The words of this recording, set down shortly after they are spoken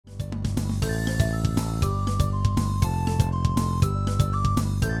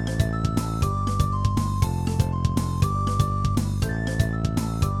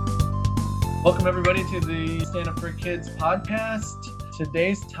Welcome, everybody, to the Stand Up for Kids podcast.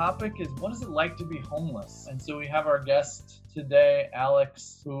 Today's topic is what is it like to be homeless? And so we have our guest today,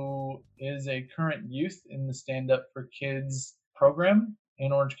 Alex, who is a current youth in the Stand Up for Kids program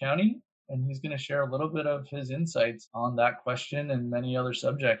in Orange County. And he's going to share a little bit of his insights on that question and many other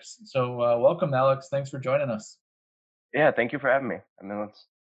subjects. So, welcome, Alex. Thanks for joining us. Yeah, thank you for having me. I mean,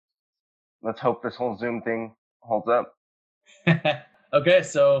 let's hope this whole Zoom thing holds up. Okay,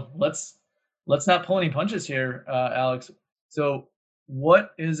 so let's not pull any punches here, Alex. So,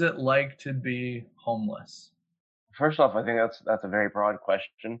 what is it like to be homeless? First off, I think that's a very broad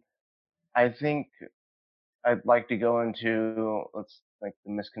question. I think I'd like to go into let's like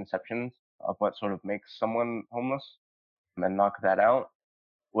the misconceptions of what sort of makes someone homeless and knock that out.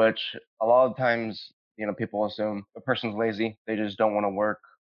 Which a lot of times, people assume the person's lazy, they just don't want to work,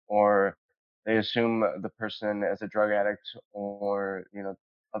 or they assume the person is a drug addict, or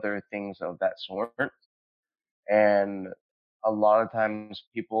other things of that sort. And a lot of times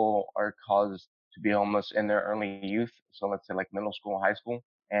people are caused to be homeless in their early youth. So let's say like middle school, high school,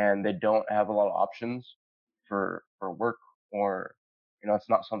 and they don't have a lot of options for work, or it's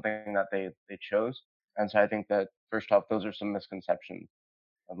not something that they chose. And so I think that first off, those are some misconceptions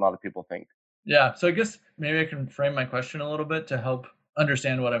a lot of people think. Yeah, so I guess maybe I can frame my question a little bit to help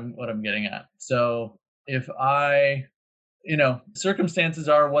understand what I'm getting at. So, if I, circumstances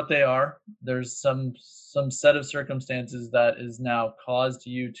are what they are. There's some set of circumstances that is now caused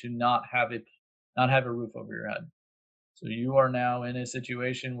you to not have a roof over your head. So you are now in a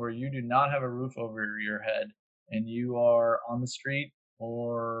situation where you do not have a roof over your head and you are on the street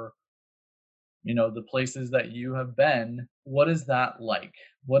or the places that you have been. What is that like?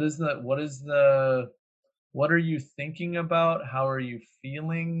 What are you thinking about? How are you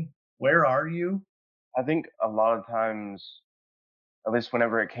feeling? Where are you? I think a lot of times, at least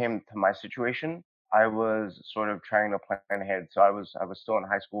whenever it came to my situation, I was sort of trying to plan ahead. So I was still in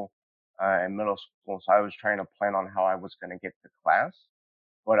high school and middle school, so I was trying to plan on how I was going to get to class.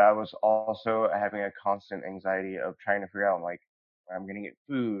 But I was also having a constant anxiety of trying to figure out like where I'm going to get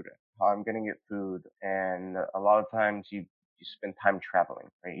food, how I'm going to get food, and a lot of times you spend time traveling,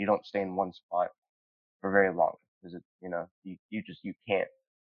 right? You don't stay in one spot for very long because you can't.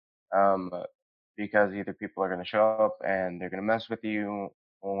 Um, because either people are going to show up and they're going to mess with you,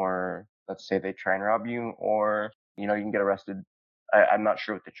 or let's say they try and rob you, or you can get arrested. I'm not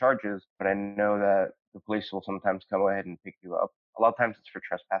sure what the charge is, but I know that the police will sometimes come ahead and pick you up. A lot of times it's for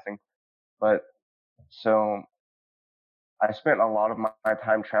trespassing, but so I spent a lot of my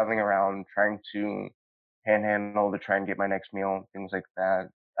time traveling around trying to panhandle to try and get my next meal, things like that.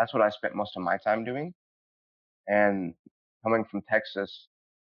 That's what I spent most of my time doing. And coming from Texas,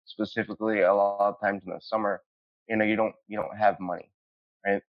 specifically a lot of times in the summer, you don't have money,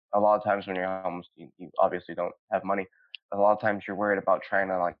 right? A lot of times when you're homeless, you obviously don't have money. A lot of times you're worried about trying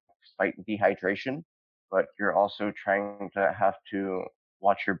to like fight dehydration, but you're also trying to have to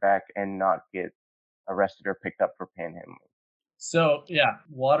watch your back and not get arrested or picked up for panhandling. So, yeah,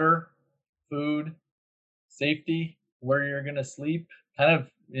 water, food, safety, where you're going to sleep, kind of,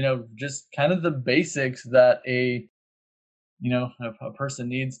 just kind of the basics that a person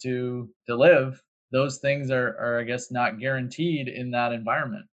needs to live. Those things are I guess not guaranteed in that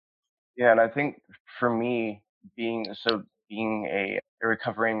environment. Yeah, and I think for me, being a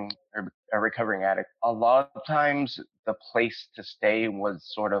recovering addict, a lot of times the place to stay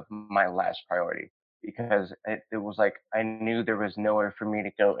was sort of my last priority because it was like I knew there was nowhere for me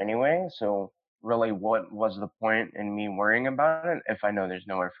to go anyway. So really, what was the point in me worrying about it if I know there's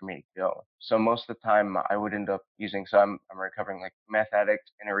nowhere for me to go? So most of the time, I would end up using. So I'm a recovering like meth addict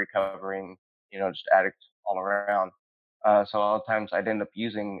and a recovering, just addict all around. So a lot of times I'd end up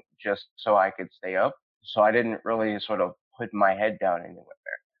using just so I could stay up. So I didn't really sort of put my head down anywhere.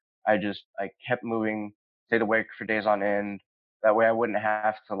 I kept moving, stayed awake for days on end. That way I wouldn't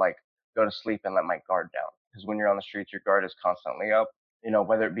have to like go to sleep and let my guard down. Because when you're on the streets, your guard is constantly up.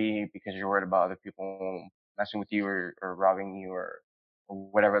 Whether it be because you're worried about other people messing with you, or robbing you, or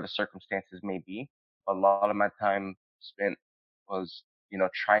whatever the circumstances may be. A lot of my time spent was,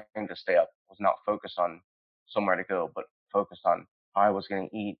 trying to stay up, was not focused on somewhere to go, but focused on how I was going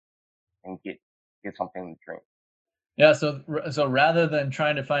to eat and get something to drink. Yeah, so rather than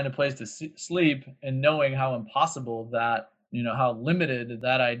trying to find a place to sleep and knowing how impossible that, how limited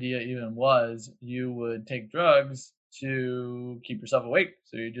that idea even was, you would take drugs to keep yourself awake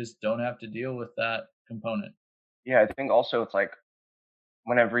so you just don't have to deal with that component. Yeah, I think also it's like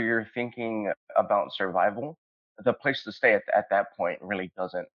whenever you're thinking about survival, the place to stay at that point really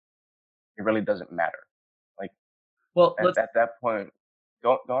doesn't matter. Like Well, at that point,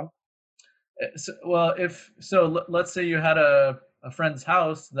 go on. Well, if so, let's say you had a friend's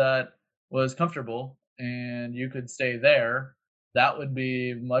house that was comfortable and you could stay there, that would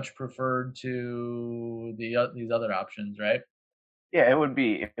be much preferred to these other options, right? Yeah, it would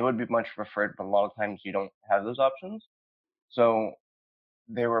be much preferred, but a lot of times you don't have those options. So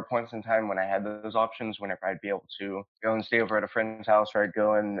there were points in time when I had those options whenever I'd be able to go and stay over at a friend's house, or I'd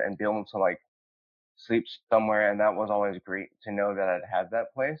go and be able to like sleep somewhere, and that was always great to know that I'd have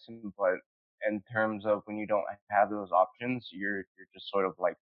that place. But in terms of when you don't have those options, you're just sort of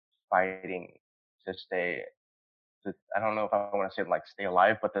like fighting to stay. I don't know if I want to say like stay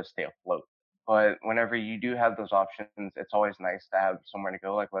alive, but to stay afloat. But whenever you do have those options, it's always nice to have somewhere to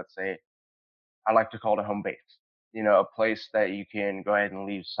go. Like let's say I like to call it a home base. You know, a place that you can go ahead and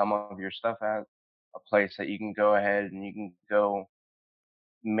leave some of your stuff at, a place that you can go ahead and you can go,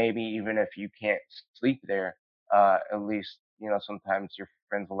 maybe even if you can't sleep there, at least, sometimes your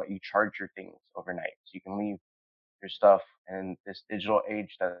friends will let you charge your things overnight. So you can leave your stuff in this digital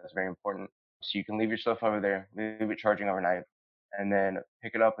age that's very important. So you can leave your stuff over there, leave it charging overnight, and then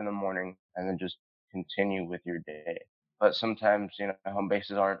pick it up in the morning and then just continue with your day. But sometimes, home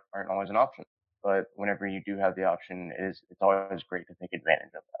bases aren't always an option. But whenever you do have the option, it's always great to take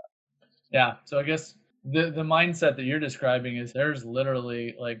advantage of that. Yeah. So I guess the mindset that you're describing is there's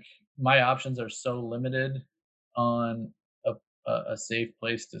literally like my options are so limited on a a safe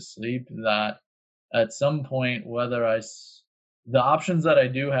place to sleep that at some point whether the options that I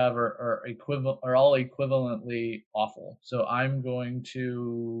do have are all equivalently awful. So I'm going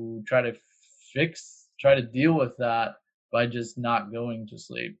to try to deal with that by just not going to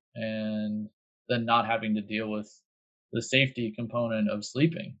sleep and then not having to deal with the safety component of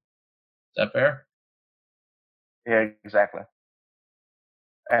sleeping. Is that fair? Yeah, exactly.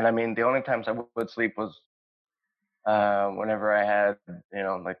 And I mean, the only times I would sleep was whenever I had,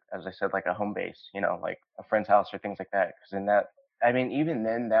 like as I said, like a home base, like a friend's house or things like that. Because in that, I mean, even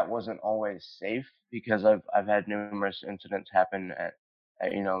then, that wasn't always safe because I've had numerous incidents happen at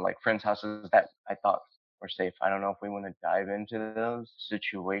like friends' houses that I thought were safe. I don't know if we want to dive into those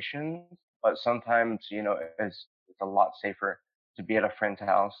situations, but sometimes it's a lot safer to be at a friend's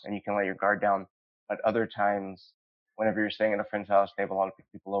house and you can let your guard down. But other times, whenever you're staying at a friend's house, they have a lot of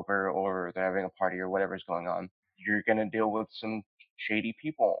people over, or they're having a party, or whatever's going on, you're going to deal with some shady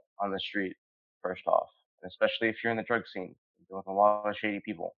people on the street, first off. And especially if you're in the drug scene, you deal with a lot of shady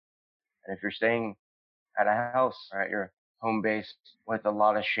people. And if you're staying at a house or at your home base with a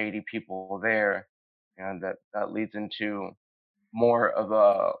lot of shady people there, that leads into more of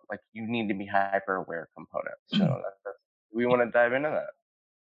a like you need to be hyper aware component. So we want to dive into that.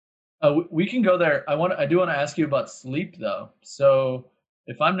 We can go there. I do want to ask you about sleep though. So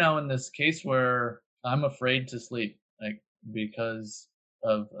if I'm now in this case where I'm afraid to sleep, like because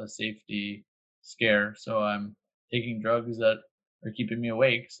of a safety scare, so I'm taking drugs that are keeping me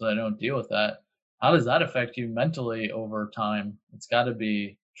awake so I don't deal with that. How does that affect you mentally over time? It's got to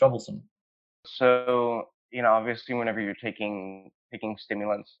be troublesome. So, obviously whenever you're taking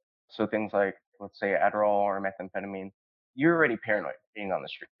stimulants, so things like let's say Adderall or methamphetamine, you're already paranoid being on the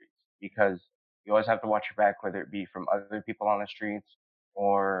streets because you always have to watch your back, whether it be from other people on the streets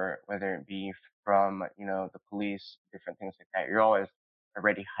or whether it be from, the police, different things like that. You're always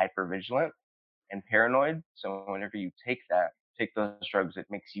already hyper vigilant and paranoid. So whenever you take those drugs, it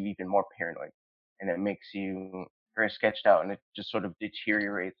makes you even more paranoid and it makes you very sketched out and it just sort of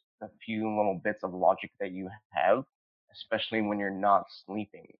deteriorates the few little bits of logic that you have, especially when you're not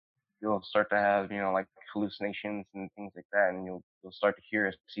sleeping. You'll start to have, like hallucinations and things like that, and you'll start to hear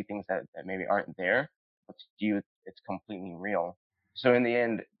or see things that maybe aren't there, but to you it's completely real. So in the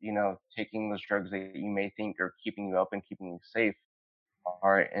end, taking those drugs that you may think are keeping you up and keeping you safe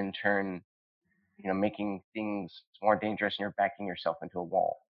are in turn making things more dangerous and you're backing yourself into a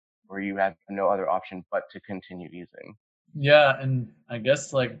wall where you have no other option but to continue using. Yeah, and I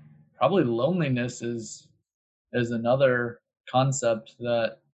guess like probably loneliness is another concept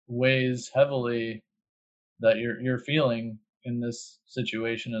that weighs heavily that you're feeling in this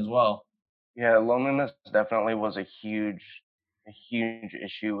situation as well. Yeah, loneliness definitely was a huge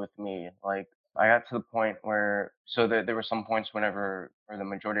issue with me. Like I got to the point where there were some points whenever or the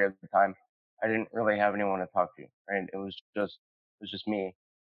majority of the time I didn't really have anyone to talk to. Right? It was just me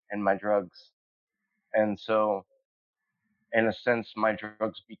and my drugs. And so in a sense my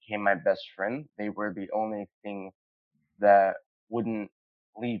drugs became my best friend. They were the only thing that wouldn't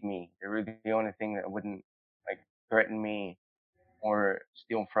leave me. They were the only thing that wouldn't like threaten me or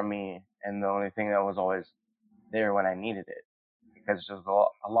steal from me, and the only thing that was always there when I needed it. Because there's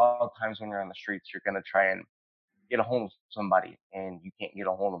a lot of times when you're on the streets, you're gonna try and get a hold of somebody, and you can't get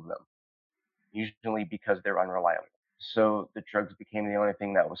a hold of them. usually because they're unreliable. So the drugs became the only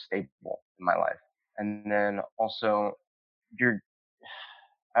thing that was stable in my life. And then also, you're,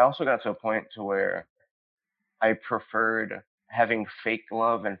 I also got to a point to where I preferred having fake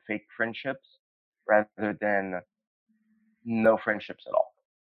love and fake friendships rather than no friendships at all.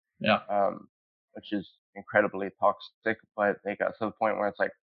 Yeah. Which is incredibly toxic. But they got to the point where it's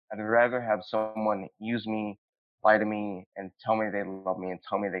like, I'd rather have someone use me, lie to me, and tell me they love me and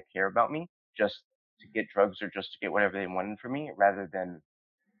tell me they care about me just to get drugs or just to get whatever they wanted from me, rather than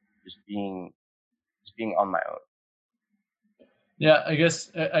just being on my own. Yeah, I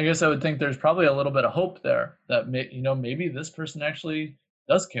guess I would think there's probably a little bit of hope there that maybe this person actually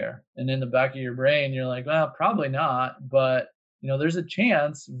does care. And in the back of your brain, you're like, well, probably not, but there's a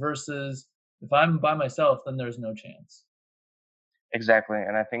chance versus if I'm by myself, then there's no chance. Exactly,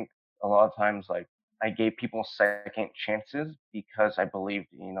 and I think a lot of times, like, I gave people second chances because I believed,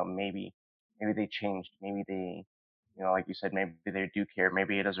 maybe they changed, maybe they, like you said, maybe they do care,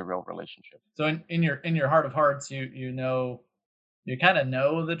 maybe it is a real relationship. So in your heart of hearts, you kind of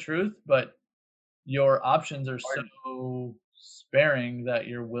know the truth, but your options are Or so sparing that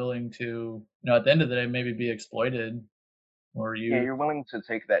you're willing to, at the end of the day, maybe be exploited or yeah, you. you're willing to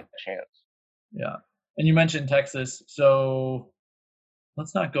take that chance. Yeah. And you mentioned Texas, so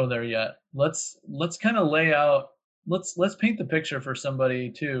let's not go there yet. Let's kind of lay out let's paint the picture for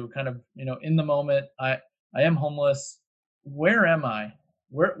somebody too, kind of, in the moment. I am homeless. Where am I?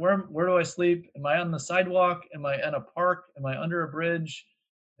 Where do I sleep? Am I on the sidewalk? Am I in a park? Am I under a bridge?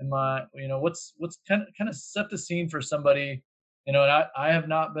 Am I, what's kind of set the scene for somebody, and I have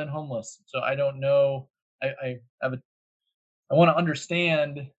not been homeless, so I don't know. I have a I want to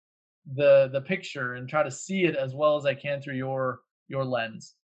understand the picture and try to see it as well as I can through your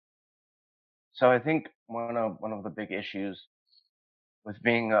lens. So I think one of the big issues with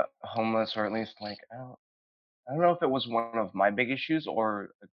being homeless, or at least like I don't know if it was one of my big issues or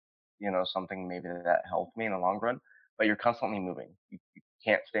something maybe that helped me in the long run. But you're constantly moving. You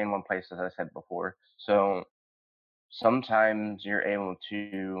can't stay in one place, as I said before. So sometimes you're able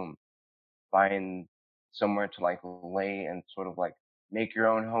to find somewhere to like lay and sort of like make your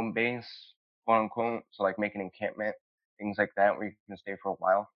own home base, quote unquote. So like make an encampment, things like that, where you can stay for a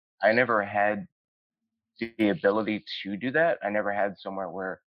while. I never had the ability to do that. I never had somewhere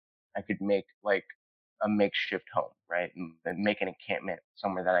where I could make like a makeshift home, right? And make an encampment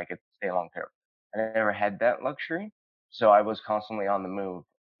somewhere that I could stay long term. I never had that luxury. So I was constantly on the move.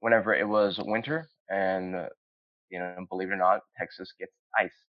 Whenever it was winter, and believe it or not, Texas gets ice.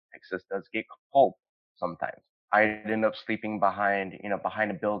 Texas does get cold sometimes. I'd end up sleeping behind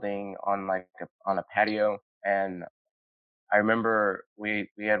a building on on a patio. And I remember we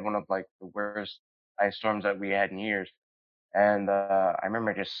had one of like the worst ice storms that we had in years. And I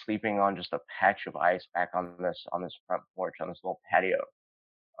remember just sleeping on just a patch of ice back on this front porch on this little patio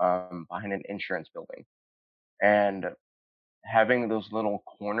behind an insurance building. And having those little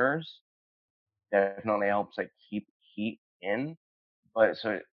corners definitely helps like keep heat in. But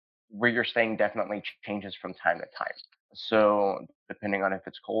so where you're staying definitely changes from time to time. So depending on if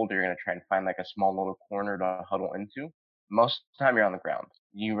it's cold, you're gonna try and find like a small little corner to huddle into. Most of the time you're on the ground.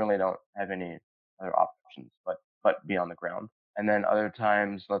 You really don't have any other options but be on the ground. And then other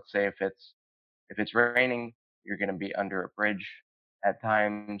times, let's say if it's raining, you're gonna be under a bridge. At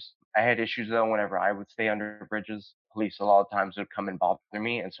times, I had issues though whenever I would stay under bridges. Police a lot of times would come and bother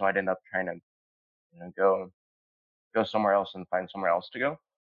me, and so I'd end up trying to go somewhere else and find somewhere else to go.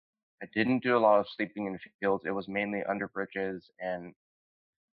 I didn't do a lot of sleeping in fields. It was mainly under bridges and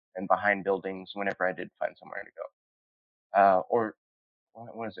behind buildings whenever I did find somewhere to go. Or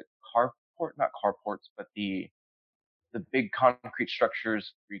what is it? Carport, not carports, but the big concrete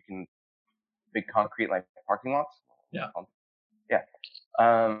structures where you can big concrete like parking lots. Yeah. Yeah.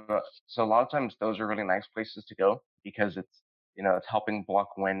 Um, so a lot of times those are really nice places to go because it's helping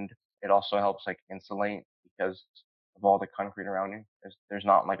block wind. It also helps like insulate because of all the concrete around you. There's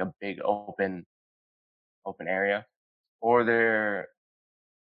not like a big open area. Or there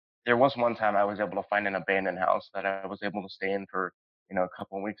was one time I was able to find an abandoned house that I was able to stay in for a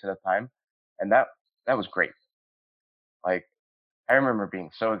couple of weeks at a time, and that was great. Like I remember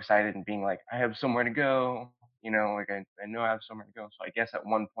being so excited and being like, I have somewhere to go. Like I know I have somewhere to go. So I guess at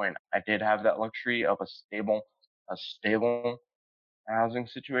one point I did have that luxury of a stable housing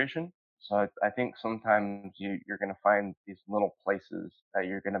situation. So I think sometimes you're gonna find these little places that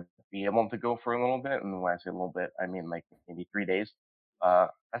you're gonna be able to go for a little bit. And when I say a little bit, I mean like maybe 3 days.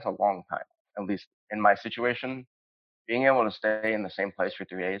 That's a long time. At least in my situation, being able to stay in the same place for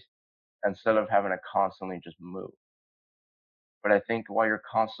 3 days instead of having to constantly just move. But I think while you're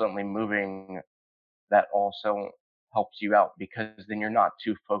constantly moving, that also helps you out because then you're not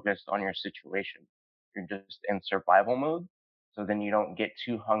too focused on your situation. You're just in survival mode. So then you don't get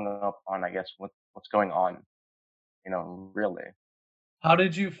too hung up on, I guess, what's going on, really. How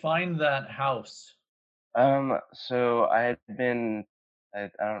did you find that house? So I had been, I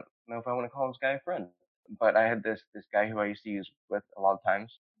don't know if I want to call this guy a friend, but I had this guy who I used to use with a lot of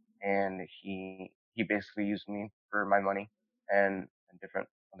times, and he basically used me for my money and different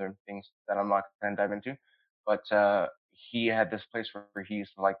other things that I'm not going to dive into. But he had this place where he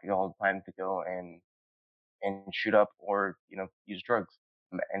used to like to go all the time to go and shoot up or use drugs.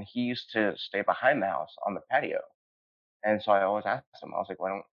 And he used to stay behind the house on the patio. And so I always asked him, I was like,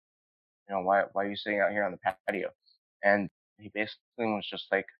 why are you sitting out here on the patio? And he basically was just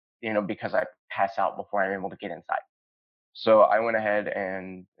like, because I pass out before I'm able to get inside. So I went ahead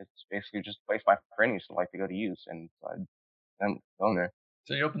and it's basically just a place my friend used to like to go to use, and so I'm going there.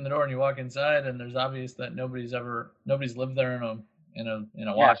 So you open the door and you walk inside, and there's obvious that nobody's lived there in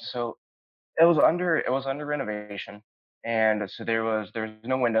a while. Yeah, so it was under renovation, and so there was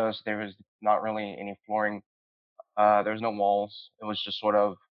no windows, there was not really any flooring, there was no walls. It was just sort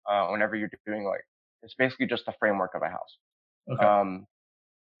of whenever you're doing like it's basically just the framework of a house. Okay. Um,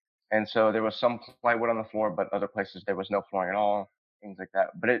 And so there was some plywood on the floor, but other places there was no flooring at all, things like that.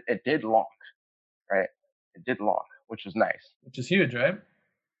 But it did lock, right? It did lock, which was nice. Which is huge, right?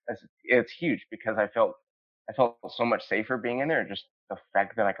 It's huge because I felt so much safer being in there. Just the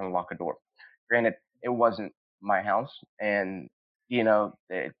fact that I can lock a door. Granted, it wasn't my house, and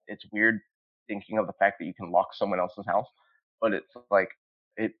it's weird thinking of the fact that you can lock someone else's house. But it's like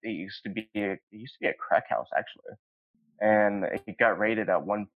it used to be a crack house actually, and it got raided at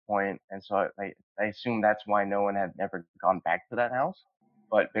one point, and so I assume that's why no one had never gone back to that house.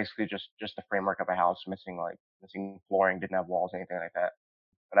 But basically, just the framework of a house, missing flooring, didn't have walls, anything like that.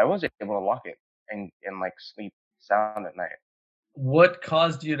 But I was able to lock it and like sleep sound at night. What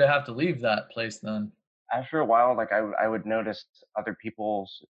caused you to have to leave that place then? After a while, like I would notice other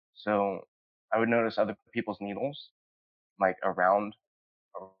people's so I would notice other people's needles like around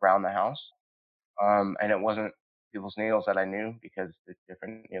the house. And it wasn't people's needles that I knew because the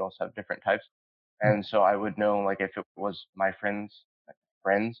different needles have different types. Mm. And so I would know like if it was my friends,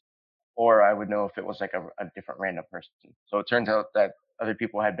 or I would know if it was like a different random person. So it turns out that other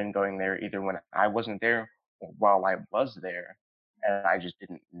people had been going there either when I wasn't there or while I was there, and I just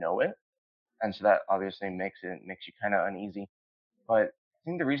didn't know it. And so that obviously makes you kind of uneasy. But I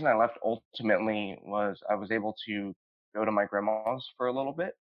think the reason I left ultimately was I was able to go to my grandma's for a little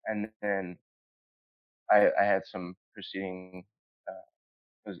bit, and then I had some preceding,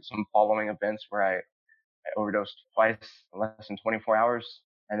 some following events where I overdosed twice in less than 24 hours,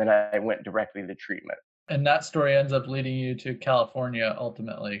 and then I went directly to treatment. And that story ends up leading you to California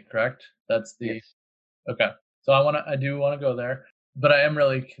ultimately, correct? That's the Yes. okay. So I do wanna go there, but I am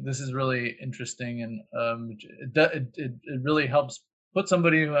really this is really interesting and, it really helps put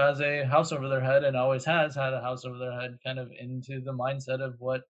somebody who has a house over their head and always has had a house over their head kind of into the mindset of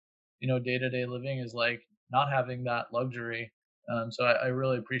what, day-to-day living is like, not having that luxury. So I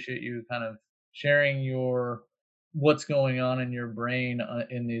really appreciate you kind of sharing your what's going on in your brain,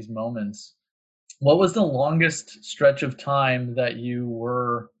 in these moments. What was the longest stretch of time that you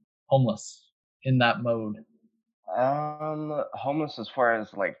were homeless in that mode? Homeless as far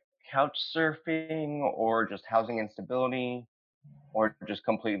as like couch surfing or just housing instability or just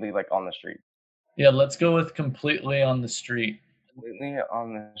completely like on the street. Yeah, let's go with completely on the street. Completely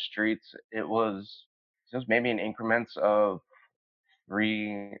on the streets, it was maybe in increments of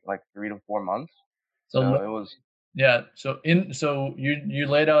 3 to 4 months. So So le it was yeah, so you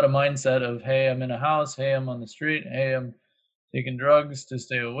laid out a mindset of, "Hey, I'm in a house. Hey, I'm on the street. Hey, I'm taking drugs to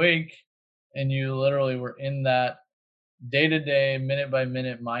stay awake," and you literally were in that day-to-day,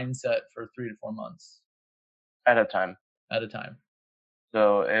 minute-by-minute mindset for 3 to 4 months at a time. at a time.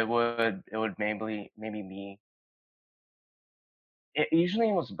 So it would maybe be it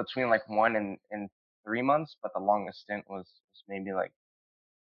usually was between like 1 and 3 months, but the longest stint was maybe like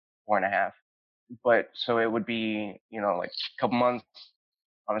 4.5. But so it would be, like a couple months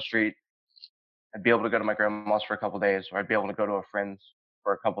on the street. I'd be able to go to my grandma's for a couple days, or I'd be able to go to a friend's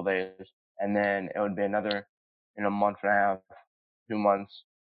for a couple days, and then it would be another, month and a half, 2 months,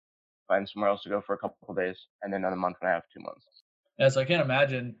 find somewhere else to go for a couple days, and then another month and a half, 2 months. Yeah, so I can't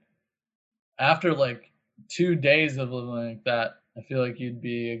imagine after, like, 2 days of living like that, I feel like you'd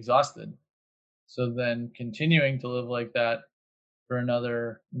be exhausted. So then continuing to live like that for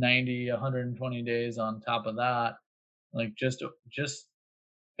another 90, 120 days on top of that, like, just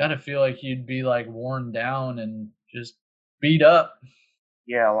gotta feel like you'd be, like, worn down and just Beat up.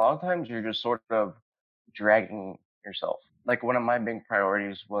 Yeah, a lot of times you're just sort of dragging yourself. Like one of my big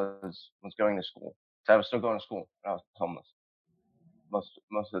priorities was going to school. So I was still going to school when I was homeless most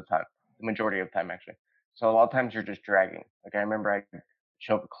of the time, the majority of the time actually. So a lot of times you're just dragging. Like I remember I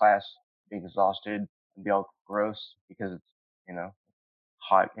show up to class, be exhausted, and be all gross because it's you know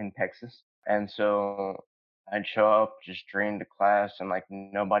hot in Texas. And so I'd show up just drained to class and like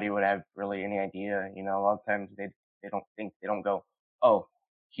nobody would have really any idea. A lot of times they don't go, oh,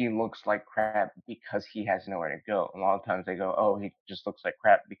 he looks like crap because he has nowhere to go. A lot of times they go, oh, he just looks like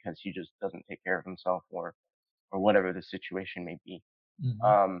crap because he just doesn't take care of himself or whatever the situation may be. Hmm.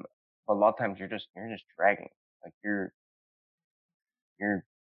 Um, but a lot of times you're just dragging. Like you're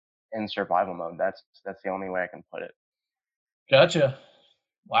in survival mode. That's the only way I can put it. Gotcha.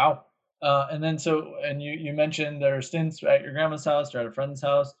 Wow. And then and you mentioned there are stints at your grandma's house or at a friend's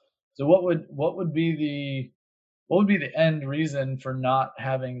house. So what would be the end reason for not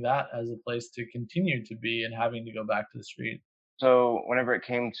having that as a place to continue to be and having to go back to the street? So whenever it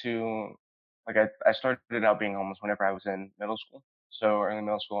came to like I started out being homeless whenever I was in middle school. So early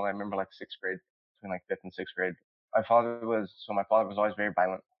middle school, I remember like sixth grade, between like fifth and sixth grade. My father was always very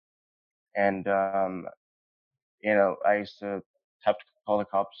violent, and I used to have to call the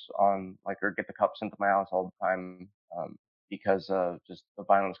cops on like or get the cops into my house all the time because of just the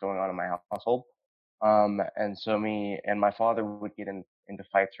violence going on in my household. And so me and my father would get into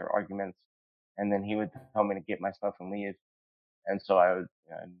fights or arguments, and then he would tell me to get my stuff and leave. And so I'd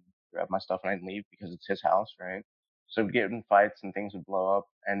grab my stuff and I'd leave because it's his house, right? So we'd get in fights and things would blow up,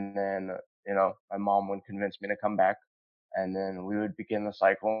 and then my mom would convince me to come back, and then we would begin the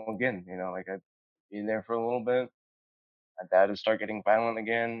cycle again. Like I'd be there for a little bit, my dad would start getting violent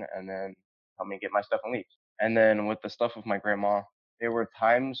again, and then help me get my stuff and leave. And then with the stuff with my grandma, there were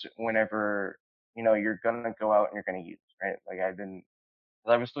times whenever you're gonna go out and you're gonna use, right? Like I didn't,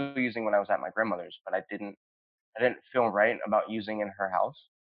 'cause I was still using when I was at my grandmother's, but I didn't feel right about using in her house.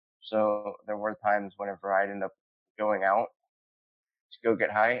 So there were times whenever I'd end up going out to go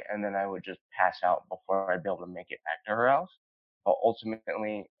get high, and then I would just pass out before I'd be able to make it back to her house. But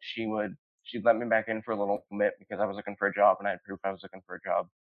ultimately, she'd let me back in for a little bit because I was looking for a job and I had proof I was looking for a job.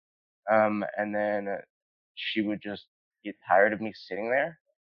 And then she would just get tired of me sitting there,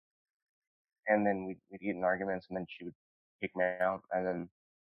 and then we'd get in arguments, and then she would kick me out, and then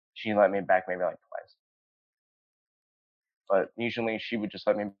she let me back maybe like twice. But usually she would just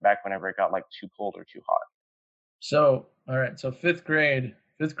let me back whenever it got like too cold or too hot. So, all right. So fifth grade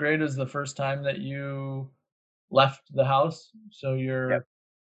is the first time that you left the house. So Yep.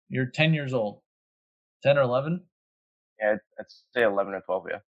 you're 10 years old, 10 or 11. Yeah, I'd say 11 or 12.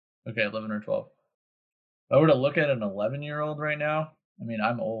 Yeah. Okay, 11 or 12. If I were to look at an 11-year-old right now, I mean,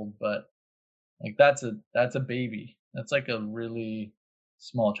 I'm old, but like that's a baby. That's like a really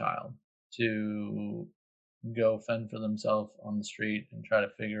small child to go fend for themselves on the street and try to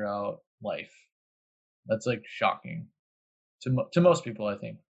figure out life. That's like shocking to most people. I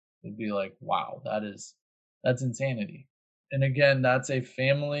think it'd be like, wow, that's insanity. And again, that's a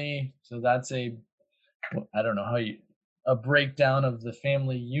family. So that's I don't know how you a breakdown of the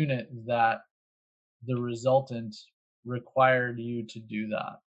family unit that the resultant required you to do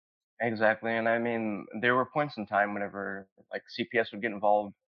that. Exactly, and I mean, there were points in time whenever like CPS would get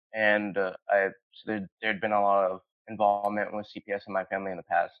involved, and there'd been a lot of involvement with CPS in my family in the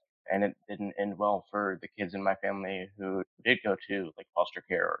past, and it didn't end well for the kids in my family who did go to like foster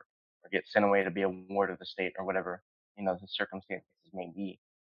care or get sent away to be a ward of the state or whatever the circumstances may be.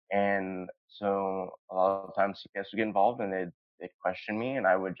 And so a lot of times CPS would get involved and they'd question me, and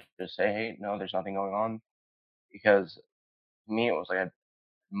I would just say, hey, no, there's nothing going on, because to me it was like I'd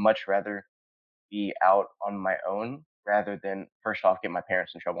much rather be out on my own rather than first off get my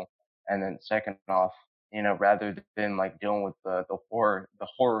parents in trouble, and then second off, rather than like dealing with the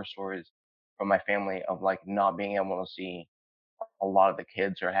horror stories from my family of like not being able to see a lot of the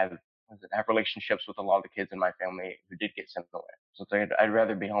kids or have relationships with a lot of the kids in my family who did get sent away. So it's like I'd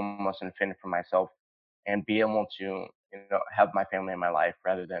rather be homeless and fend for myself and be able to have my family in my life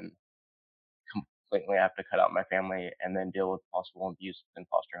rather than completely have to cut out my family and then deal with possible abuse in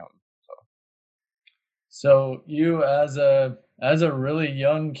foster homes. So So you as a really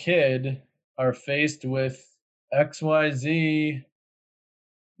young kid are faced with XYZ,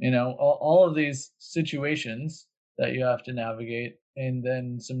 all of these situations that you have to navigate and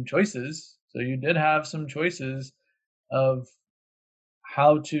then some choices. So you did have some choices of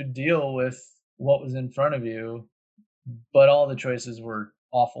how to deal with what was in front of you, but all the choices were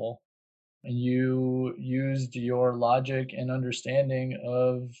awful. You used your logic and understanding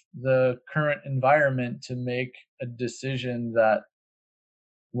of the current environment to make a decision that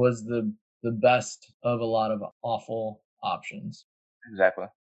was the best of a lot of awful options. Exactly.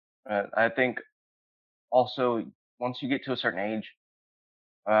 I think also once you get to a certain age,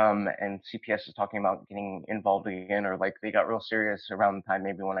 and CPS is talking about getting involved again, or like they got real serious around the time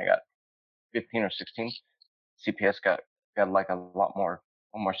maybe when I got 15 or 16. CPS got like a lot more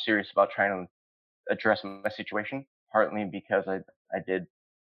serious about trying to address my situation. Partly because I did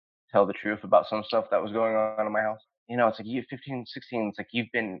tell the truth about some stuff that was going on in my house. You know, it's like you 15, 16. It's like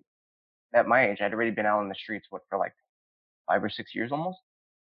you've been at my age. I'd already been out in the streets what for like 5 or 6 years almost,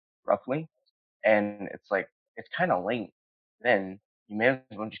 roughly. And it's like it's kind of late. Then you may as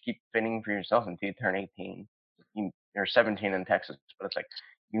well just keep fending for yourself until you turn 18. You're 17 in Texas, but it's like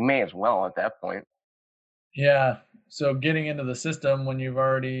you may as well at that point. Yeah. So getting into the system when you've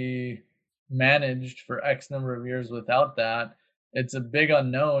already managed for X number of years without that, it's a big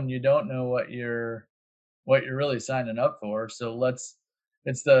unknown. You don't know what you're really signing up for. So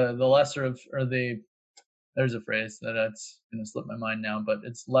it's the lesser of or the there's a phrase that's gonna slip my mind now, but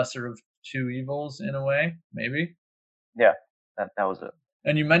it's lesser of two evils in a way, maybe. Yeah, that was it.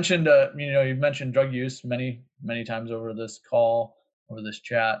 And you mentioned, you've mentioned drug use many times over this call, over this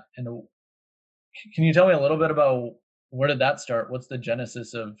chat. And can you tell me a little bit about where did that start? What's the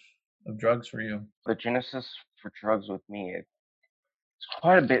genesis of drugs for you? The genesis for drugs with me, it's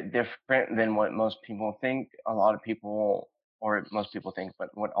quite a bit different than what most people think. A lot of people, or most people think, but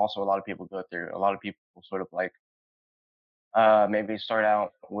what also a lot of people go through. A lot of people sort of like maybe start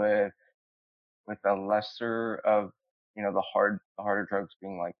out with a lesser of the harder drugs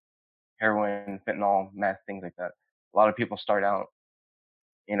being like heroin, fentanyl, meth, things like that. A lot of people start out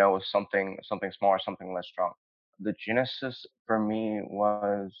with something smaller, something less strong. The genesis for me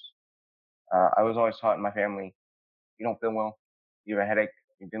was I was always taught in my family, you don't feel well, you have a headache,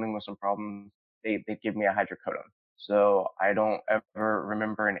 you're dealing with some problems, they give me a hydrocodone. So I don't ever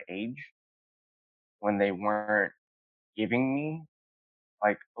remember an age when they weren't giving me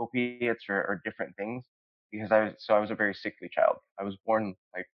like opiates or different things because I was a very sickly child. I was born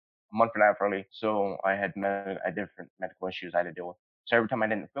like a month and a half early, so I had different medical issues I had to deal with. So every time I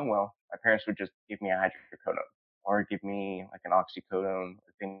didn't feel well, my parents would just give me a hydrocodone or give me like an oxycodone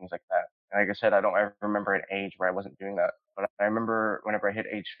or things like that. And like I said, I don't ever remember an age where I wasn't doing that. But I remember whenever I hit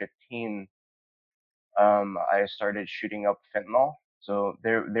age 15, I started shooting up fentanyl. So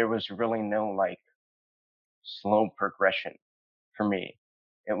there was really no like slow progression for me.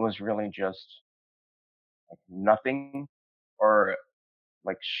 It was really just like nothing or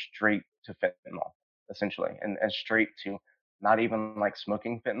like straight to fentanyl, essentially, and straight to not even like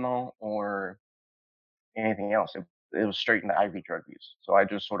smoking fentanyl or anything else. It was straight into IV drug use. So I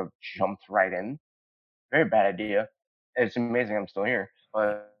just sort of jumped right in. Very bad idea. It's amazing I'm still here.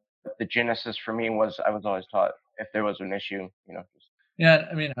 But the genesis for me was I was always taught if there was an issue, just Yeah,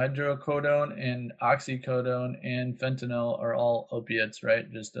 I mean, hydrocodone and oxycodone and fentanyl are all opiates, right?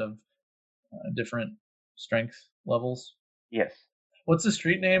 Just of different strength levels. yes. What's the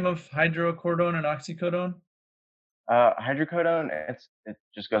street name of hydrocodone and oxycodone? Hydrocodone, it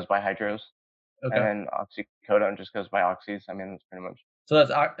just goes by hydros, and Okay. then oxycodone just goes by oxys. I mean, that's pretty much. So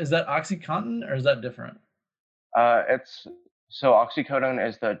is that OxyContin or is that different? It's so oxycodone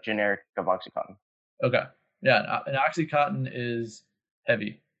is the generic of oxycontin. Okay. Yeah, and OxyContin is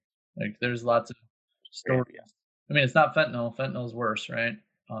heavy. Like there's lots of stories. Yeah, I mean, it's not fentanyl. Fentanyl's worse, right?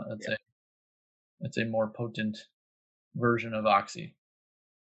 yeah. It's a more potent version of oxy.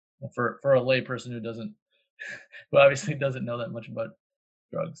 For a layperson who doesn't who obviously doesn't know that much about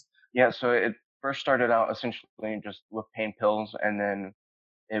drugs. Yeah, so it first started out essentially just with pain pills, and then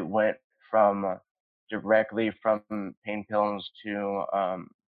it went from directly from pain pills to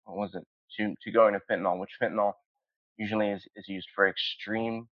what was it to going to fentanyl, which fentanyl usually is used for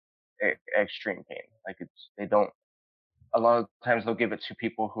extreme pain. Like they don't a lot of times they'll give it to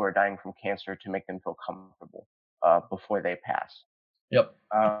people who are dying from cancer to make them feel comfortable before they pass. Yep.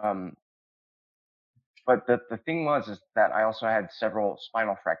 Um, but the thing was is that I also had several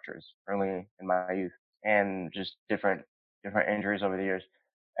spinal fractures early in my youth and just different injuries over the years.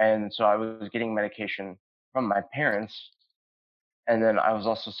 And so I was getting medication from my parents, and then I was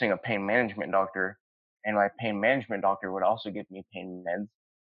also seeing a pain management doctor, and my pain management doctor would also give me pain meds,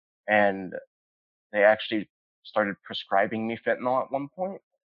 and they actually started prescribing me fentanyl at one point,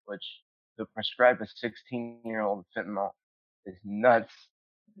 which to prescribe a 16-year-old fentanyl is nuts.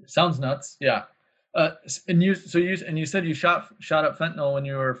 Sounds nuts. Yeah. And you said you shot up fentanyl when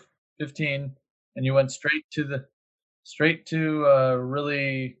you were 15 and you went straight to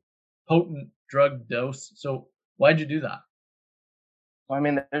really potent drug dose. So why'd you do that? So I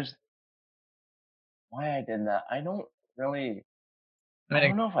mean, there's why I did that. I I mean,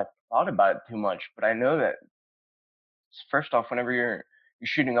 don't know if I thought about it too much, but I know that first off, whenever you're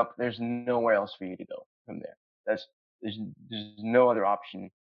shooting up, there's nowhere else for you to go from there. That's there's there's no other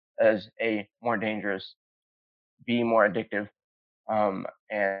option as A, more dangerous, B, more addictive,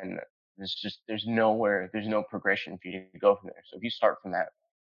 and there's no progression for you to go from there. So if you start from that,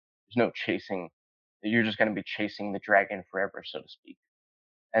 there's no chasing. You're just going to be chasing the dragon forever, so to speak.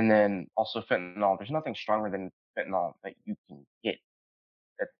 And then also fentanyl. There's nothing stronger than fentanyl that you can get.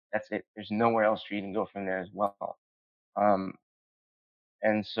 That's it. There's nowhere else for you to go from there as well. Um,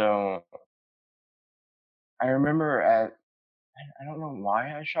 and so I remember I don't know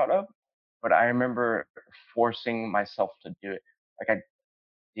why I shot up, but I remember forcing myself to do it. Like I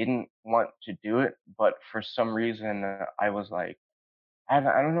didn't want to do it, but for some reason I was like, I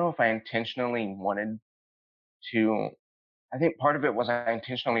don't know if I intentionally wanted to. I think part of it was I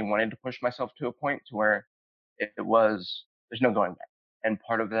intentionally wanted to push myself to a point to where it was there's no going back, and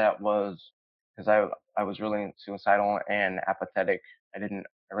part of that was because I was really suicidal and apathetic. I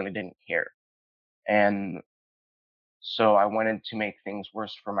really didn't care, and so I wanted to make things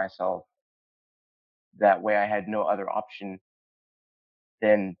worse for myself. That way, I had no other option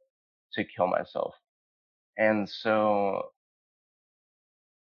than to kill myself. And so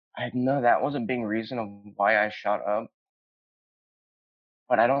I know that was a big reason of why I shot up,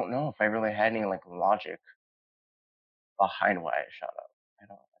 but I don't know if I really had any like logic behind why I shot up.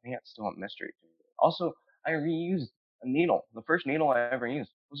 I think that's still a mystery to me. Also, I reused a needle. The first needle I ever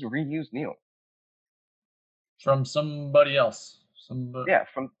used was a reused needle. from somebody else. Somebody, Yeah,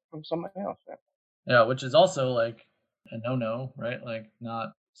 from somebody else. Yeah. yeah, which is also like a no-no, right? Like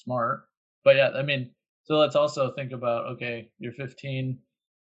not smart. But yeah, I mean, so let's also think about, okay, you're 15,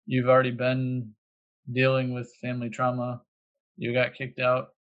 you've already been dealing with family trauma. You got kicked out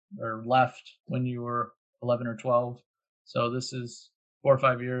or left when you were 11 or 12. So this is 4 or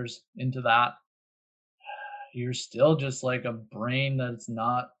 5 years into that. You're still just like a brain that's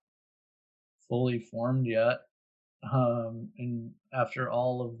not fully formed yet. And after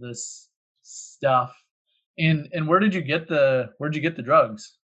all of this stuff, and where'd you get the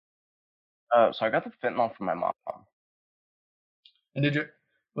drugs? So I got the fentanyl from my mom. And did your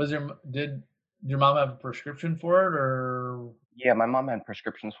was your did your mom have a prescription for it, or Yeah, my mom had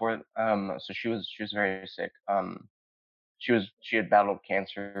prescriptions for it. So she was very sick. She had battled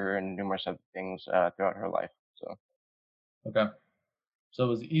cancer and numerous other things throughout her life. So okay? So it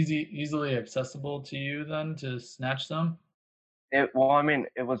was easily accessible to you then to snatch some? I mean,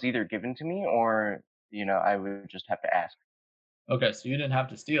 it was either given to me or I would just have to ask. Okay, so you didn't have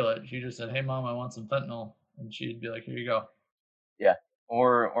to steal it. She just said, "Hey, mom, I want some fentanyl," and she'd be like, "Here you go." Yeah.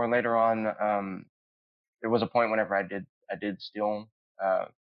 Or later on, there was a point whenever I did steal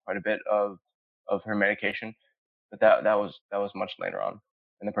quite a bit of her medication, but that was much later on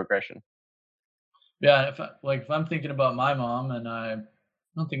in the progression. Yeah, if I'm thinking about my mom, and I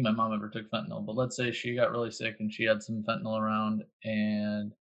don't think my mom ever took fentanyl, but let's say she got really sick and she had some fentanyl around,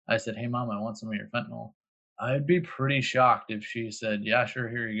 and I said, "Hey, mom, I want some of your fentanyl." I'd be pretty shocked if she said, "Yeah, sure,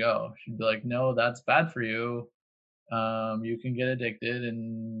 here you go." She'd be like, "No, that's bad for you. You can get addicted,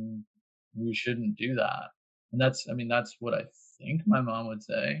 and we shouldn't do that." And I mean, that's what I think my mom would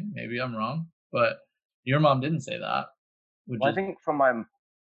say. Maybe I'm wrong, but your mom didn't say that, which Well, I is think from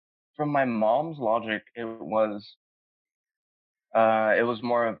my mom's logic, it was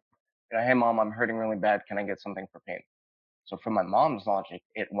more of, hey mom, I'm hurting really bad. Can I get something for pain? So from my mom's logic,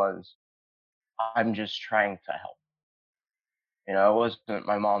 it was, I'm just trying to help. It wasn't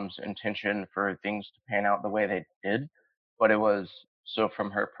my mom's intention for things to pan out the way they did, but it was so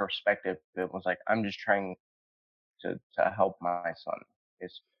from her perspective, it was like, I'm just trying to help my son.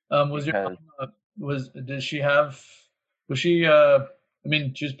 It's was your because mom, was did she have was she, I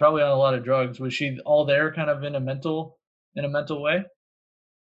mean, she was probably on a lot of drugs. Was she all there kind of in a mental way?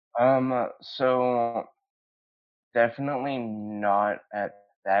 so definitely not at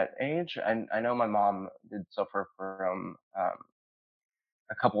that age. I know my mom did suffer from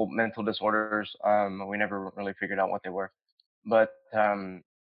a couple mental disorders. We never really figured out what they were, but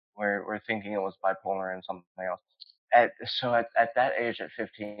we're thinking it was bipolar and something else. At that age, at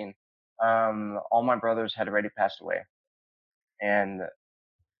 15, all my brothers had already passed away, and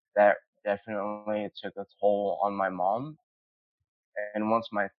that definitely took a toll on my mom. And once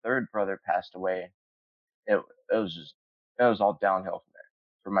my third brother passed away, it it was just it was all downhill from there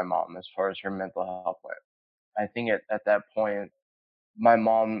for my mom as far as her mental health went. I think at that point, my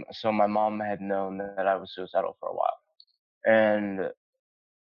mom had known that I was suicidal for a while, and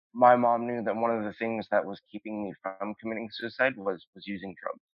my mom knew that one of the things that was keeping me from committing suicide was using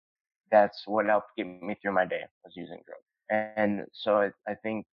drugs. That's what helped get me through my day, was using drugs. And so I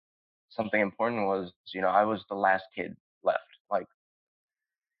think something important was, I was the last kid left, like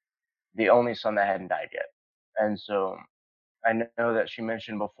the only son that hadn't died yet. And so I know that she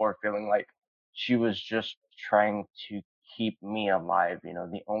mentioned before feeling like she was just trying to keep me alive,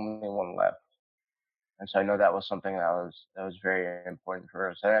 the only one left. And so I know that was something that was very important for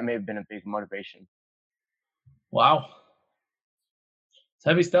her. So that may have been a big motivation. Wow, it's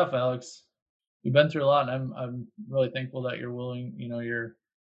heavy stuff, Alex. You've been through a lot, and I'm really thankful that you're willing. You're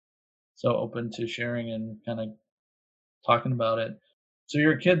so open to sharing and kind of talking about it. So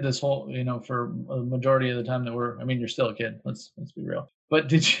you're a kid this whole, for a majority of the time that I mean, you're still a kid. Let's be real. But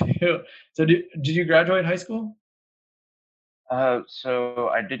did you? So did you graduate high school? So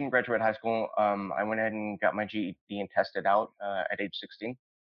I didn't graduate high school. I went ahead and got my GED and tested out at age 16,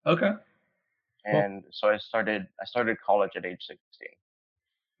 Okay, cool. and so I started college at age 16.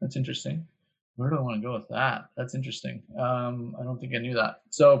 That's interesting. Where do I want to go with that? That's interesting. I don't think I knew that.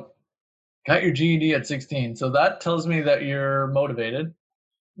 So got your GED at 16. So that tells me that you're motivated.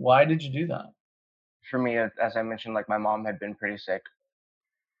 Why did you do that? For me, as I mentioned, like my mom had been pretty sick,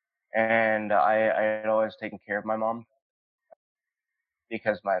 and I had always taken care of my mom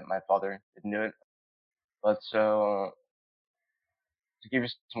because my father didn't do it. But so to give you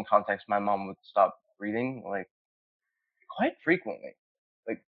some context, my mom would stop breathing like quite frequently,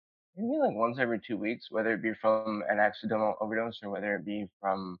 like maybe like once every 2 weeks, whether it be from an accidental overdose or whether it be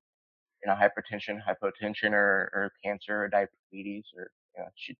from hypertension, hypotension, or cancer, or diabetes, or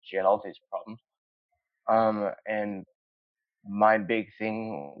she had all these problems. And my big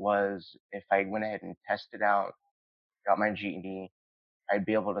thing was if I went ahead and tested out, got my GED, I'd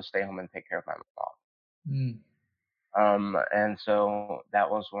be able to stay home and take care of my mom. Mm. And so that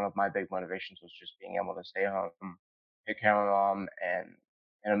was one of my big motivations, was just being able to stay home, take care of my mom,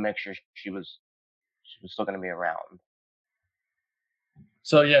 and make sure she was still going to be around.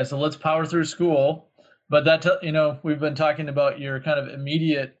 So yeah, so let's power through school. But we've been talking about your kind of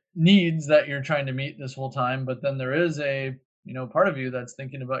immediate needs that you're trying to meet this whole time, but then there is a, part of you that's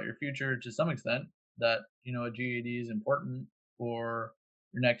thinking about your future to some extent that, a GED is important for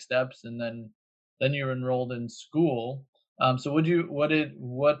your next steps and then you're enrolled in school. So would you what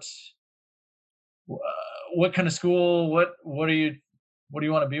kind of school, what do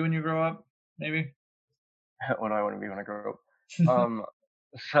you want to be when you grow up maybe? What do I want to be when I grow up? Um,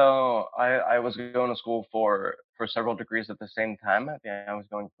 so I was going to school for several degrees at the same time. I think I was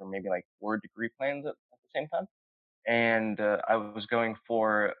going for maybe like 4 degree plans at the same time, and I was going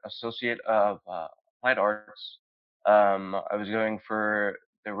for associate of applied arts. I was going for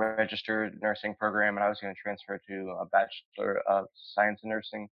the registered nursing program, and I was going to transfer to a bachelor of science in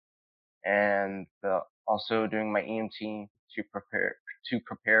nursing, and also doing my EMT to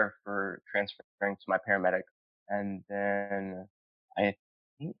prepare for transferring to my paramedic, and then I think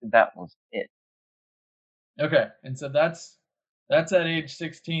that was it. Okay, and so that's at age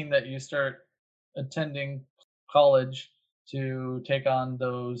 16 that you start attending college to take on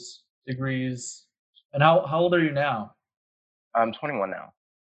those degrees. And how old are you now? I'm 21 now.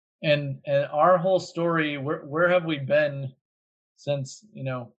 And our whole story, where have we been since,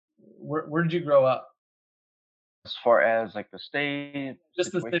 where did you grow up? As far as like the state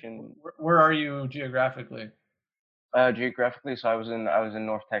Just the city, situation, where are you geographically? geographically, so I was in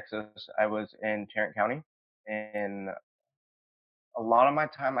North Texas. I was in Tarrant County, and a lot of my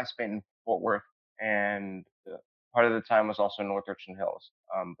time I spent in Fort Worth, and part of the time was also North Richland Hills.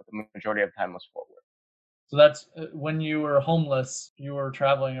 But the majority of the time was Fort Worth. So that's when you were homeless, you were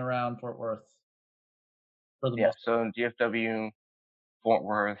traveling around Fort Worth for the Yeah, most part. so in DFW, Fort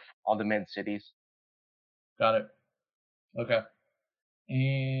Worth, all the mid cities. Got it. Okay.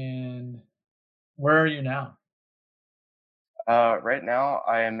 And where are you now? Right now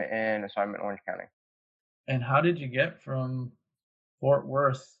I'm in Orange County. And how did you get from Fort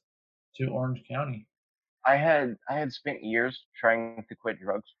Worth to Orange County? I had spent years trying to quit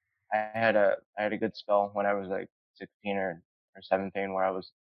drugs. I had a good spell when I was like 16 or 17 where I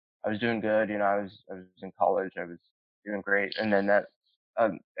was doing good. I was in college. I was doing great, and then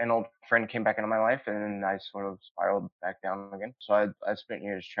an old friend came back into my life, and then I sort of spiraled back down again. So I spent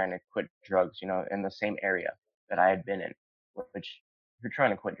years trying to quit drugs, in the same area that I had been in. Which, if you're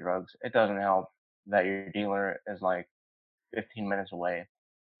trying to quit drugs, it doesn't help that your dealer is like 15 minutes away.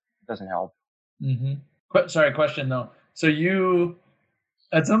 It doesn't help. Mhm. Sorry, question though. So you,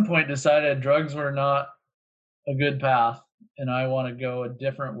 at some point, decided drugs were not a good path, and I wanna go a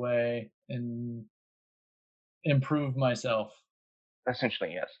different way and improve myself.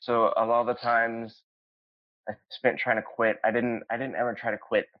 essentially, yes. So a lot of the times I spent trying to quit. I didn't ever try to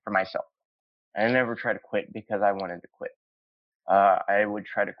quit for myself. I never try to quit because I wanted to quit. I would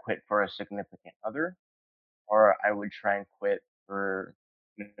try to quit for a significant other, or I would try and quit for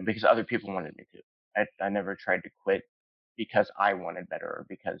because other people wanted me to. I never tried to quit because I wanted better or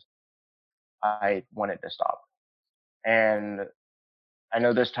because I wanted to stop. And I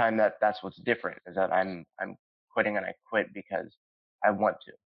know this time that that's what's different is that I'm quitting and I quit because I want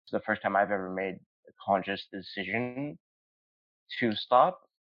to. It's the first time I've ever made a conscious decision to stop.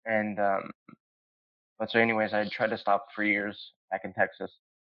 And but so, anyways, I tried to stop for years back in Texas.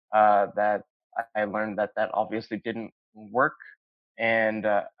 That I learned that that obviously didn't work, and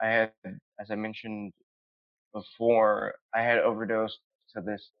I had, as I mentioned before, I had overdosed to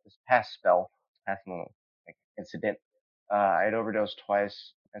this past spell, past little like incident. I had overdosed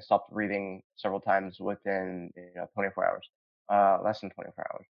twice and stopped breathing several times within 24 hours, less than 24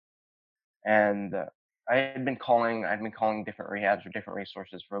 hours. And I'd been calling different rehabs or different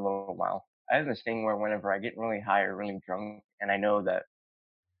resources for a little while. I have this thing where whenever I get really high or really drunk, and I know that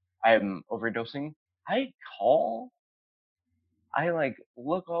I'm overdosing, I call. I like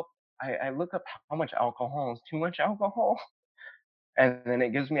look up. I look up how much alcohol is too much alcohol, and then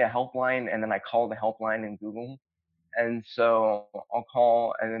it gives me a helpline, and then I call the helpline in Google. And so I'll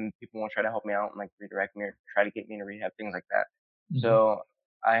call, and then people will try to help me out and like redirect me or try to get me to rehab, things like that. Hmm. So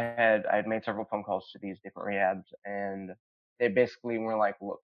I had made several phone calls to these different rehabs, and they basically were like,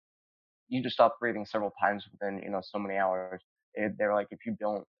 "Look, you just stopped breathing several times within so many hours." They're like, "If you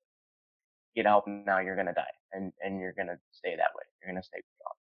don't get help now, you're gonna die, and you're gonna stay that way. You're gonna stay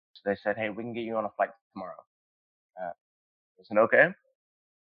gone." So they said, "Hey, we can get you on a flight tomorrow." I said, "Okay."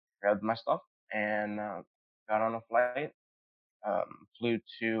 Grabbed my stuff and got on a flight. Flew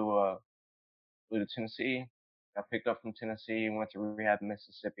to flew to Tennessee, got picked up from Tennessee, went to rehab in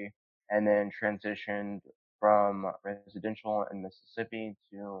Mississippi, and then transitioned from residential in Mississippi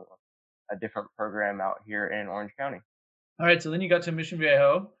to a different program out here in Orange County. All right, so then you got to Mission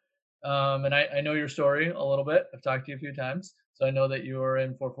Viejo, and I know your story a little bit. I've talked to you a few times, so I know that you were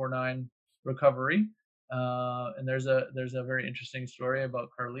in 449 recovery, and there's a very interesting story about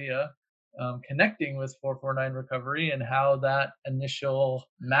Carlia connecting with 449 recovery and how that initial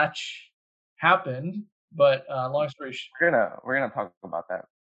match happened. But long story We're gonna talk about that.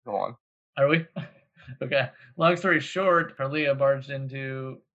 Go on. are we? Okay. Long story short, Carlia barged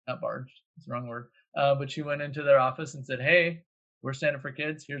into, not barged, it's the wrong word, but she went into their office and said, "Hey, we're Stand Up for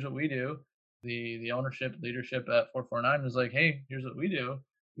Kids. Here's what we do." The ownership leadership at 449 was like, "Hey, here's what we do.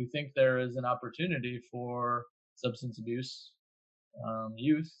 We think there is an opportunity for substance abuse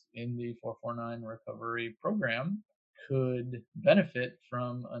youth in the 449 recovery program could benefit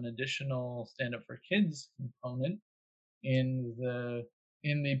from an additional Stand Up for Kids component in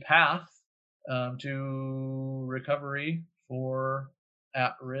the path to recovery for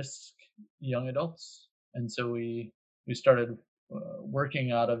at-risk young adults." And so we started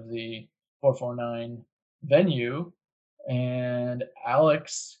working out of the 449 venue. And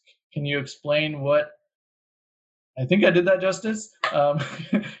Alex, can you explain what, I think I did that justice?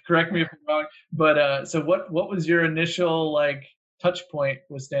 Correct me if I'm wrong. But so what was your initial like touch point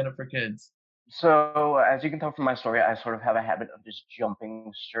with Stand Up for Kids? So as you can tell from my story, I sort of have a habit of just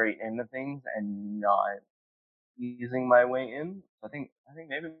jumping straight into things and not easing my way in. So I think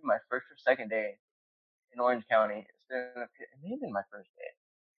maybe my first or second day in Orange County, it may have been my first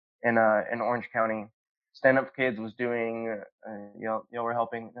day in Orange County. Stand Up Kids was doing, y'all were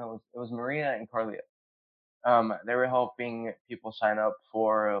helping. No, it was Maria and Carlia. They were helping people sign up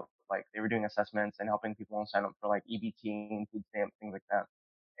for like they were doing assessments and helping people sign up for like EBT and food stamps, things like that.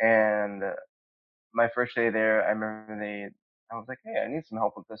 And my first day there, I remember I was like, hey, I need some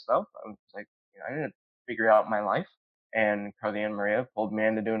help with this stuff. I was like, I need to figure out my life. And Carly and Maria pulled me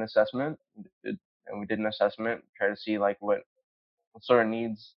in to do an assessment. And we did an assessment, try to see like what sort of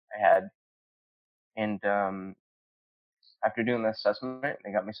needs I had. And after doing the assessment,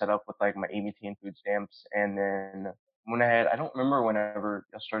 they got me set up with like my ABT and food stamps. And then I don't remember whenever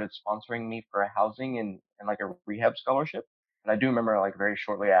y'all started sponsoring me for a housing and like a rehab scholarship. But I do remember like very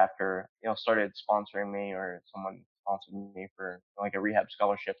shortly after started sponsoring me or someone sponsored me for like a rehab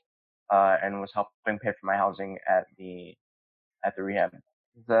scholarship, and was helping pay for my housing at the rehab.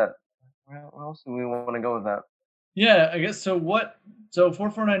 Is that where else do we want to go with that? Yeah, I guess so. So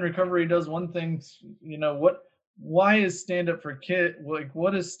 449 recovery does one thing, what, why is stand up for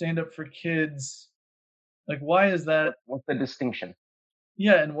what is stand up for kids? Like, why is that? What's the distinction?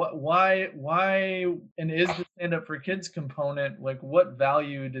 Yeah. And why, and is the stand up for kids component, like, what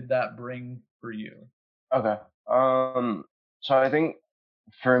value did that bring for you? Okay. So I think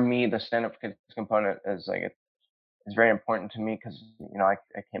for me, the stand up kids component is like it's very important to me because I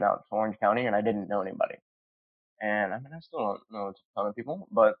came out to Orange County and I didn't know anybody, and I mean I still don't know a ton of people,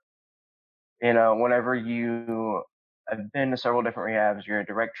 but whenever I've been to several different rehabs, you're a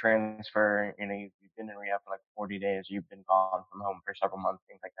direct transfer, you've been in rehab for like 40 days, you've been gone from home for several months,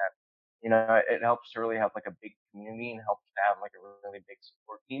 things like that. It helps to really have like a big community and helps to have like a really big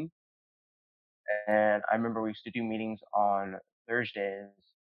support team. And I remember we used to do meetings on Thursdays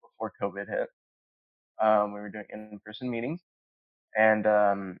before COVID hit. We were doing in-person meetings, and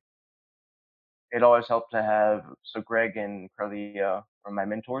it always helped to have. So Greg and Carly were my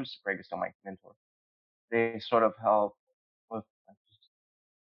mentors. Greg is still my mentor. They sort of help with like,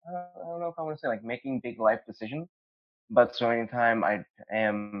 I don't know if I want to say like making big life decisions, but so anytime I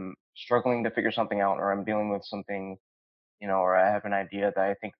am struggling to figure something out, or I'm dealing with something, or I have an idea that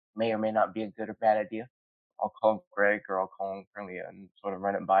I think may or may not be a good or bad idea, I'll call Greg or I'll call Carlia and sort of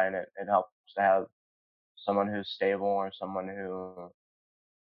run it by, and it helps to have someone who's stable or someone who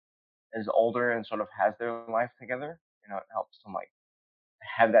is older and sort of has their life together. It helps them like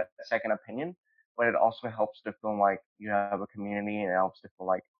have that second opinion, but it also helps to feel like you have a community, and it helps to feel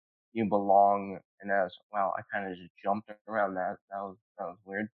like you belong. And as wow, I kind of just jumped around that. That was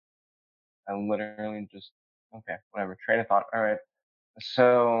weird. I literally just okay, whatever. Train of thought. All right.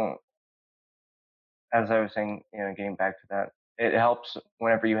 So as I was saying, getting back to that, it helps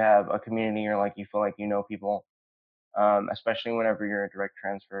whenever you have a community or like you feel like you know people, especially whenever you're a direct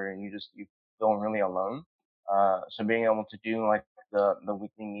transfer and you feel really alone. So being able to do like the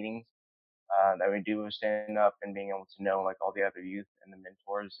weekly meetings that we do with stand up and being able to know like all the other youth and the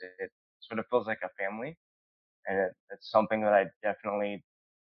mentors, it sort of feels like a family, and it's something that I definitely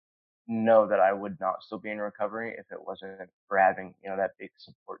know that I would not still be in recovery if it wasn't for having that big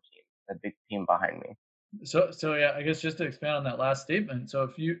support team, that big team behind me. So yeah, I guess just to expand on that last statement. So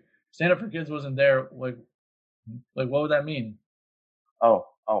if you Stand Up for Kids wasn't there, like what would that mean? Oh,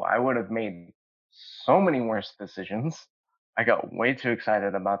 I would have made so many worse decisions. I got way too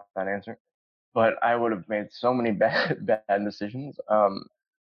excited about that answer, but I would have made so many bad decisions.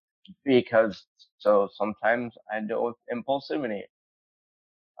 Because so sometimes I deal with impulsivity.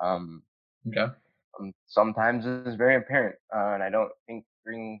 Um, Okay. sometimes it's very apparent, and I don't think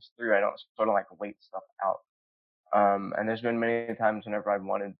things through. I don't sort of like wait stuff out. And there's been many times whenever I've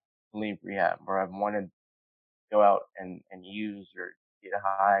wanted to leave rehab, or I've wanted to go out and use or get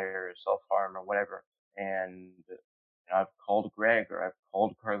high or self harm or whatever, and I've called Greg or I've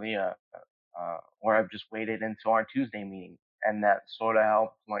called Carlia, or I've just waited until our Tuesday meeting, and that sort of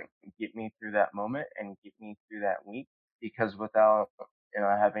helped like get me through that moment and get me through that week. Because without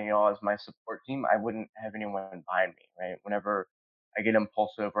having y'all as my support team, I wouldn't have anyone behind me. Right? Whenever I get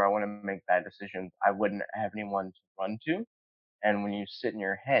impulsive or I want to make bad decisions, I wouldn't have anyone to run to. And when you sit in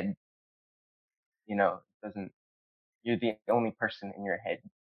your head, it doesn't you're the only person in your head.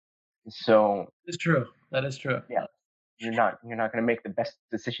 So It's true. That is true. yeah, you're not gonna make the best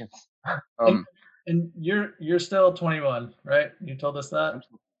decisions. And um, and you're still 21, right? You told us that? I'm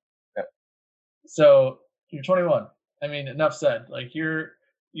yeah. So, you're 21. I mean, enough said. Like, you're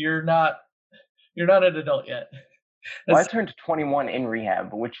not you're not an adult yet. Well, I That's turned 21 in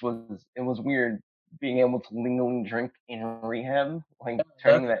rehab, which was weird being able to legally drink in rehab, like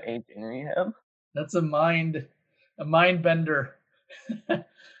turning that's that age in rehab. that's a mind bender.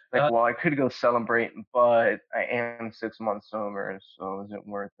 Like, Uh, well, I could go celebrate, but I am 6 months sober, so is it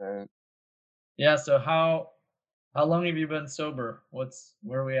worth it? yeah, so how long have you been sober?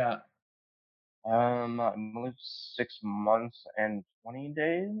 Where are we at? I believe 6 months and 20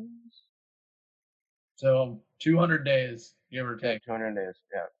 days. So, 200 days, give or Yeah, take. 200 days.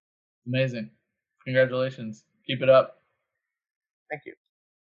 Yeah, Amazing. Congratulations. Keep it up. thank you.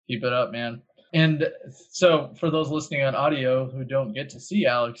 Keep it up, man. And so, for those listening on audio who don't get to see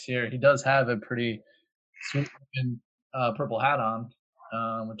Alex here, he does have a pretty sweet looking purple hat on,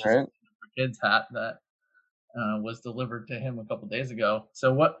 which is a Right. kids hat that was delivered to him a couple days ago.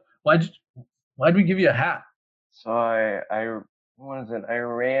 So why'd we give you a hat? So what is it? I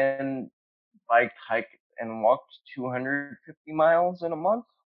ran, biked, hiked, and walked 250 miles in a month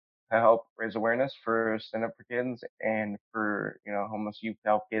to help raise awareness for Stand Up for Kids and for homeless youth to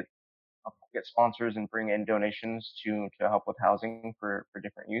help get sponsors and bring in donations to help with housing for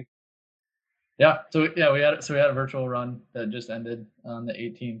different youth. Yeah, we had a virtual run that just ended on the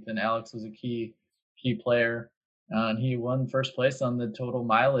 18th, and Alex was a key player, and he won first place on the total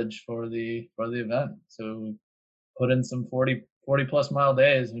mileage for the event. So we put in some 40 plus mile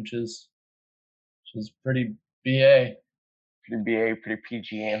days, which is pretty ba. Pretty BA, pretty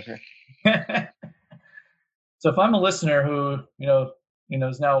PG answer. So if I'm a listener who,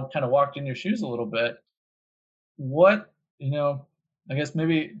 is now kind of walked in your shoes a little bit, what, I guess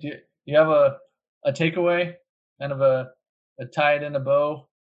maybe do you have a takeaway, kind of a tie it in a bow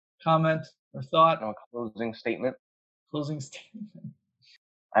comment or thought, Closing statement. closing statement?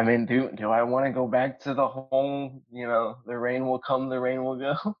 I mean, do I want to go back to the whole, the rain will come, the rain will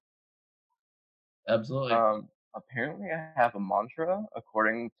go? Absolutely. Apparently, I have a mantra,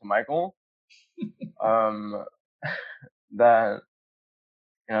 according to Michael, um, that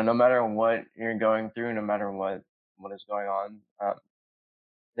no matter what you're going through, no matter what is going on,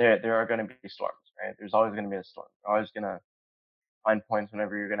 there are going to be storms, right? There's always going to be a storm. You're always going to find points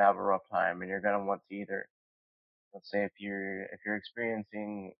whenever you're going to have a rough time, and you're going to want to either, let's say, if you're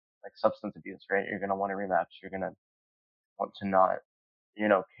experiencing like substance abuse, right? You're going to want to relapse. You're going to want to not,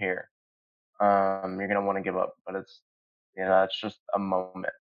 care. You're going to want to give up, but it's just a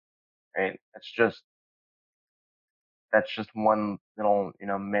moment, right? That's just one little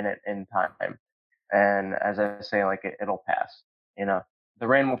minute in time, and as I say, like it'll pass. You know, the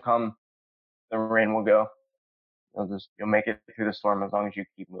rain will come, the rain will go. You'll make it through the storm as long as you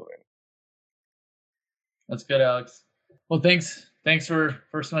keep moving. That's good, Alex. Well, thanks for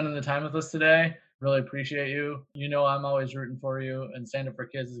spending the time with us today. Really appreciate you. I'm always rooting for you, and Stand Up for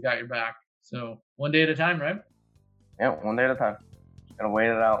Kids has got your back. So one day at a time, right? Yeah, one day at a time. Just gonna wait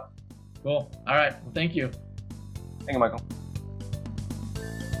it out. Cool. All right. Well, thank you. Thank you, Michael.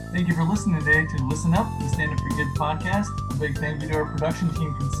 Thank you for listening today to Listen Up, the Stand Up for Kids podcast. A big thank you to our production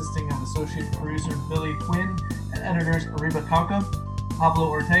team consisting of associate producer Billy Quinn and editors Ariba Kauka, Pablo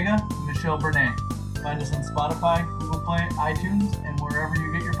Ortega, and Michelle Bernay. Find us on Spotify, Google Play, iTunes, and wherever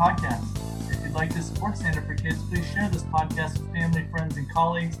you get your podcasts. If you'd like to support Stand Up for Kids, please share this podcast with family, friends, and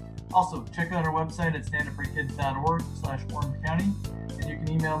colleagues. Also, check out our website at standupforkids.org/Orange County, and you can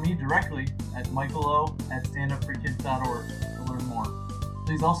email me directly at michaelo@standupforkids.org to learn more.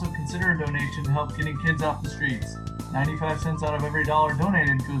 Please also consider a donation to help getting kids off the streets. 95 cents out of every dollar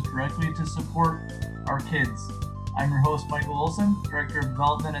donated goes directly to support our kids. I'm your host, Michael Olson, Director of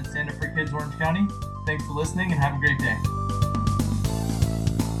Development at Stand Up for Kids Orange County. Thanks for listening and have a great day.